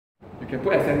can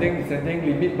put ascending, descending,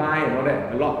 limit by and all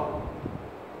that, a lot.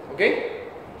 Okay?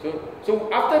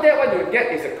 So after that, what you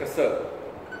get is a cursor.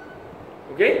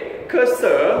 Okay?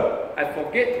 Cursor, I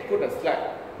forget to put a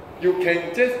slide. You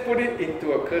can just put it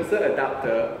into a cursor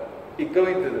adapter, it goes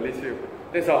into the list view.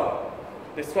 That's all.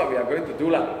 That's what we are going to do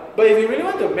lah. But if you really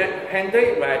want to handle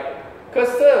it right,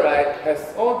 cursor right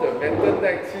has all the method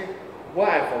that actually what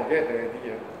I forget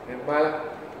already.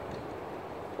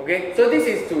 Okay, so this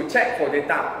is to check for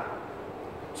data.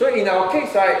 So in our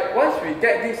case right, once we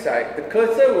get this right, the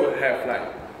cursor will have like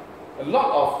a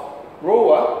lot of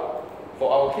row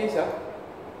for our case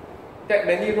that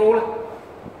many row.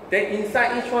 Then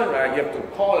inside each one right, you have to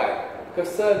call like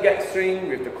cursor get string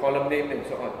with the column name and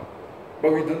so on.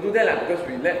 But we don't do that because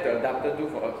we let the adapter do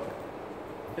for us.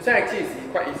 This one actually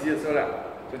is quite easy also lah.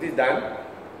 So this is done.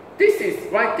 This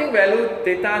is writing value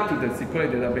data to the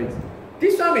SQLite database.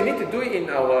 This one we need to do it in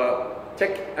our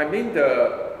the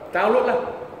download lah.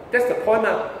 That's the point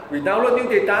lah. We download new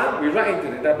data, we write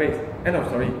into the database. End of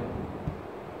story.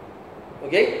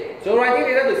 Okay? So writing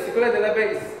data to the SQLite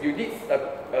database, you need a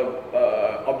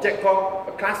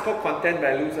class called content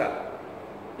values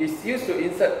It's used to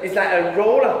insert. It's like a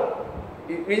row lah.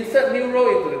 You insert new row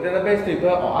into the database table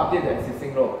or update the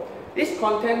existing row. This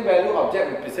content value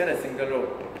object represents a single row.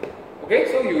 Okay,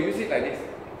 so you use it like this.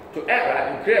 To add, right,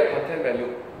 you create a content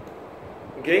value.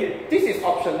 Okay, this is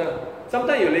optional.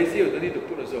 Sometimes you're lazy, you don't need to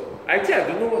put also. Actually, I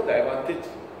don't know what the advantage.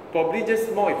 Probably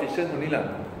just more efficient only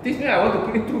lah. This means I want to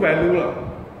put in two values lah.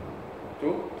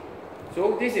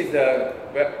 So this is the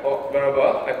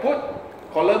variable. I put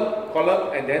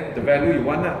column, and then the value you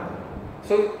want lah.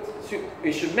 So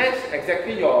it should match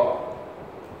exactly your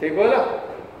table lah.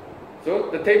 So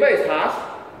the table is hash.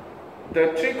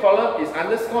 The 3 column is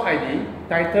underscore ID,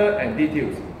 title, and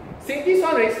details. Since this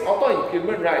one is auto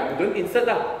increment, right? You don't insert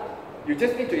lah. You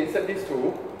just need to insert these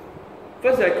two.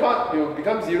 First record, you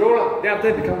become 0 lah. Then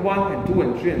after it become 1 and 2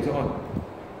 and 3 and so on.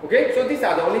 Okay, so these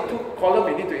are the only 2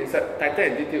 columns we need to insert, title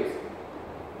and details.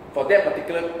 For that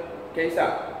particular case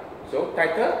So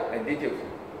title and details.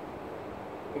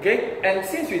 Okay, and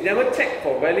since we never check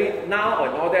for value now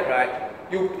and all that, right?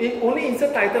 You only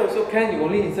insert title also can, you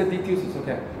only insert details also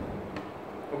can.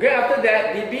 Okay, after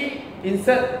that, DB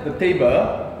insert the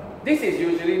table. This is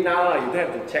usually now, you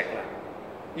don't have to check.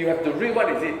 You have to read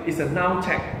what is it. It's a now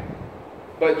check.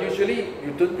 But usually,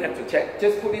 you don't have to check.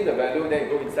 Just put in the value, then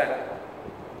you go inside.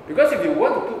 Because if you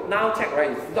want to put now check,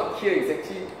 right, it's not here, it's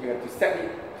actually, you have to set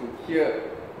it to here.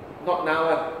 Not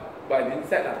now, but I didn't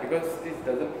set because this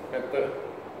doesn't matter.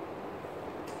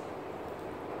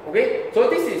 Okay, so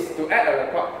this is to add a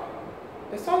record.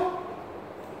 That's all.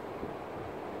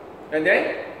 And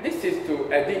then this is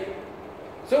to edit.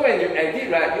 So when you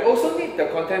edit, right, you also need the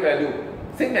content value.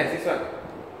 Same as this one.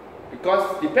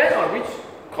 Because depends on which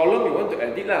column you want to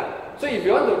edit lah. So if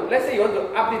you want to, let's say you want to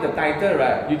update the title,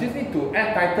 right, you just need to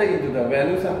add title into the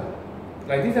values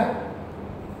like this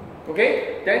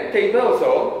Okay, then table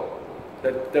also,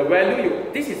 the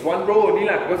value this is one row only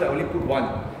lah, because I only put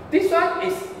one. This one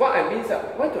is what I mean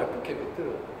why do I put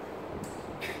capital?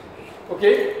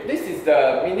 Okay, this is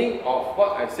the meaning of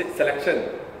what I said,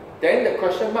 selection. Then the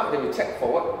question mark, they will check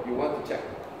for what you want to check.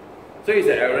 So it's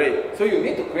an array. So you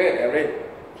need to create an array.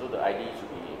 So the ID should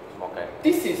be small cap.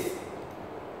 This is,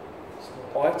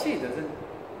 actually it doesn't.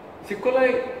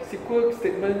 SQL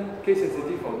statement case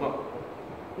sensitive or not?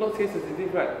 Not case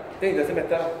sensitive, right? Then it doesn't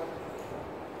matter.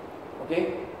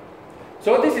 Okay?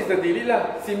 So this is the delete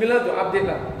lah, similar to update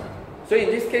lah. So in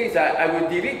this case, I will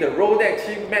delete the row that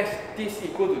actually match this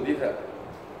equal to this.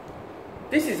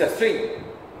 This is a string.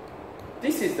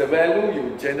 This is the value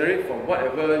you generate from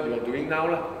whatever you are doing now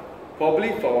lah.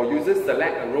 Probably for user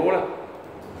select a row lah.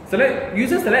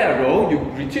 User select a row, you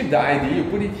retrieve the ID, you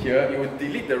put it here, you will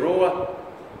delete the row lah.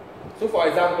 So for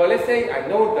example, let's say I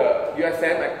know the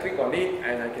USM, I click on it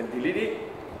and I can delete it.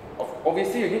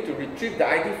 Obviously, you need to retrieve the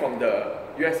ID from the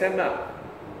USM lah.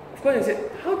 Of course, I said,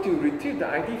 how do you retrieve the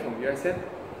ID from USM?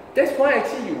 That's why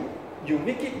actually you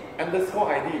make it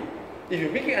underscore ID. If you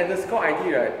make it underscore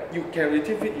ID, right, you can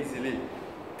retrieve it easily.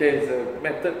 There's a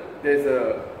method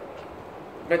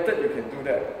you can do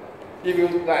that. If you,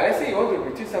 like, let's say you want to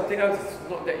retrieve something else, it's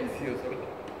not that easy also.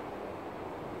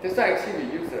 That's why actually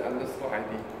we use the underscore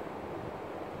ID.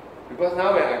 Because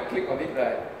now when I click on it,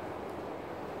 right,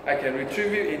 I can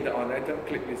retrieve it in the onItem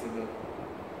click listener.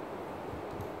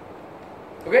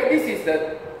 Okay, this is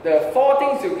the 4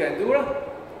 things you can do.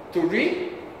 To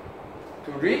read,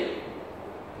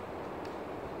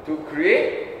 to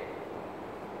create,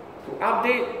 to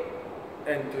update,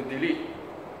 and to delete.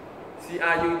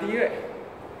 CRUD, right?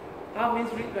 R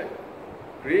means read, right?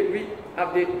 Create, read,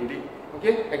 update, delete.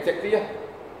 Okay, exactly. Yeah.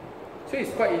 So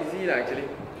it's quite easy actually.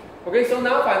 Okay, so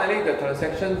now finally the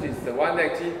transactions is the one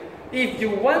that actually, if you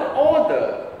want all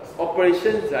the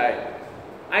operations, right,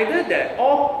 either they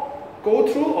all go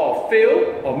through or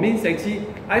fail, or means actually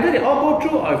either they all go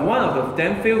through or if one of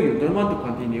them fail, you don't want to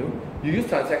continue, you use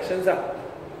transactions.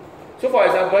 So for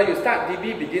example, you start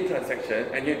DB begin transaction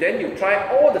and then you try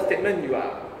all the statements you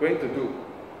are going to do.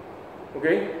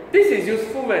 Okay, this is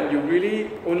useful when you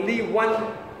really only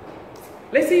want,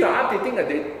 let's say you are updating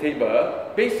a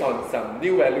table based on some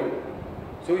new value.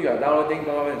 So you are downloading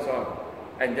and so on.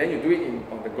 And then you do it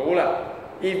on the go.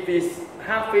 If it's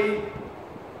halfway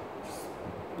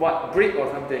break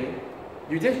or something,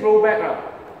 you just roll back.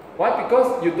 Why?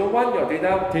 Because you don't want your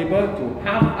data table to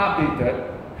half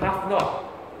updated, half not.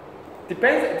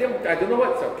 Depends, I don't know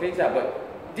what's your case,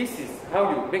 but this is how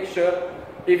you make sure.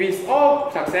 If it's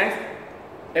all success,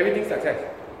 everything success.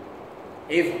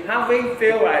 If halfway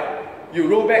fail, right, you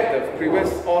roll back the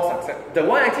previous all success. The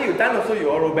one actually you done also, you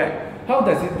all roll back. How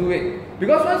does it do it?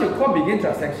 Because once you call begin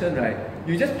transaction, right,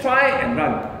 you just try and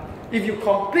run. If you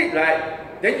complete,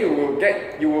 right, then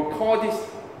you will call this.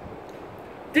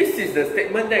 This is the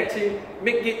statement that actually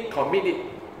make it commit it.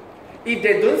 If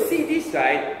they don't see this,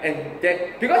 right, and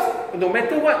that, because no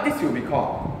matter what, this will be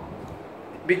called.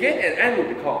 Begin and end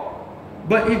will be called.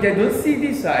 But if they don't see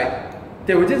this, right,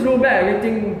 they will just roll back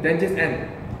everything, then just end.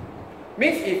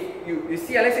 Means if you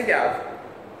see, let's say there are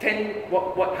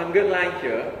 100 lines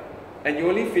here, and you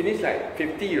only finish like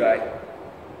 50, right?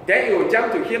 Then you will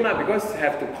jump to here because you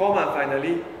have to call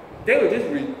finally. Then you just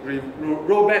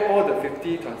roll back all the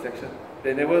 50 transactions.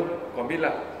 They never commit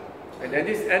and then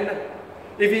this end.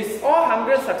 If it's all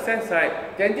 100 success,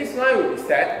 right, then this line will be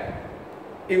set.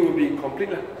 It will be complete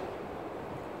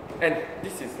And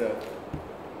this is the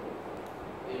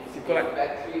SQLite.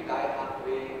 Battery die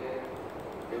halfway, then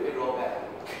will it roll back?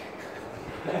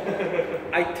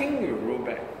 I think you roll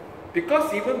back.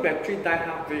 Because even battery die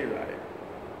halfway, right?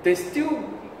 They still,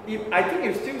 I think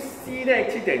you still see that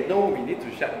actually they know we need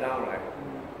to shut down, right?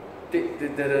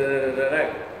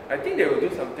 Right? I think they will do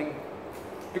something.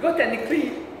 Because technically,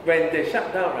 when they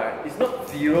shut down, right, it's not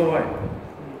zero, right?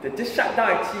 They just shut down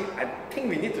actually, I think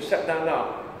we need to shut down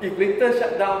now. If later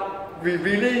shut down, we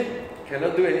really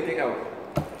cannot do anything else.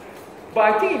 But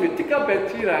I think if you take out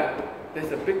battery, right,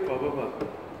 there's a big problem.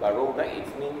 But rollback,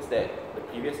 it means that the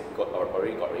previous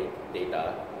already got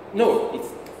data. No, it's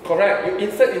correct. You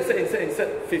insert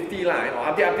 50 line or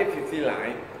update 50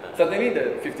 line. Suddenly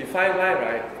the 55 line,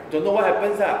 right? Don't know what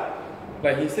happens.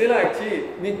 Like he said, actually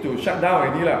need to shut down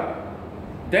already.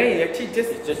 Then it actually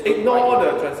just ignore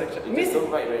the transaction. It means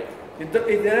don't write, right?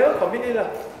 It never commit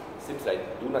it. Seems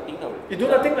like do nothing now. You do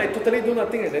nothing, like totally do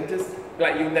nothing, and then just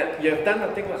like you have done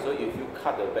nothing. So if you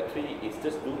cut the battery, it's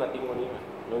just do nothing only.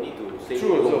 No need to say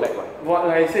go back. What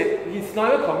like I said, it's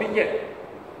never commit yet.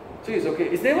 So it's okay.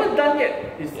 It's never done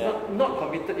yet. It's not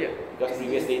committed yet. Because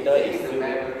previous data is still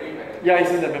yeah,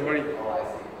 it's in the memory. Oh, I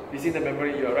see. It's in the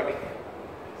memory. You're right.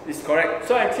 It's correct.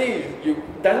 So actually, you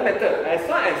doesn't matter as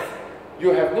long as you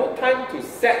have no time to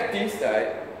set this.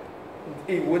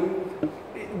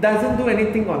 It doesn't do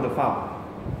anything on the file.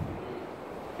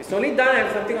 It's only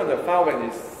done something on the file when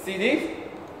you see this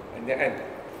and then end.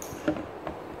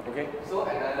 Okay. So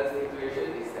another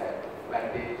situation is that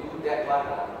when they do that one,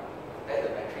 then the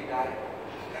battery die.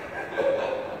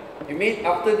 You mean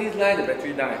after this line the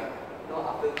battery die? No,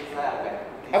 after this line,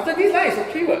 after this line is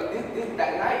okay, but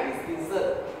that line is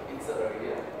insert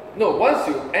already. No, once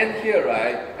you end here,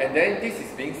 right, and then this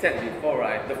is being set before,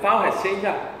 right, the file has changed.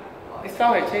 This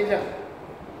file has changed.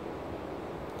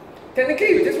 Technically,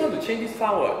 you just want to change this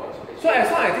file. So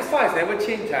as long as this file has never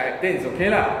changed, right, then it's okay.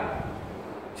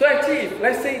 So actually, if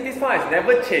let's say this file has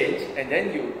never changed, and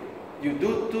then you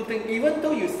do things, even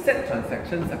though you set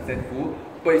transaction successful,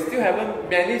 but you still haven't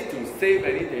managed to save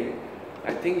anything,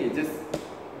 I think you just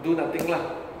do nothing.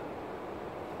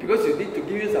 Because you need to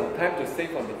give you some time to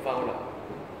save on the file.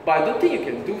 But I don't think you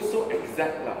can do so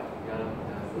exact.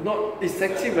 It's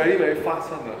actually very, very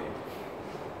fast.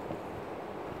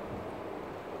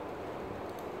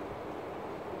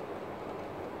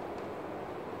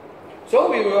 So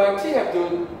we will actually have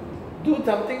to do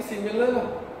something similar,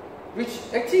 which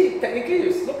actually, technically,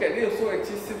 you look at it also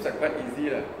actually seems like quite easy.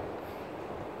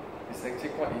 It's actually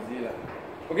quite easy.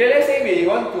 Okay, let's say we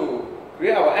want to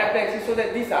create our app actually so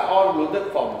that these are all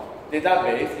loaded from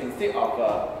database instead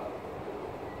of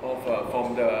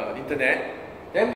from the internet.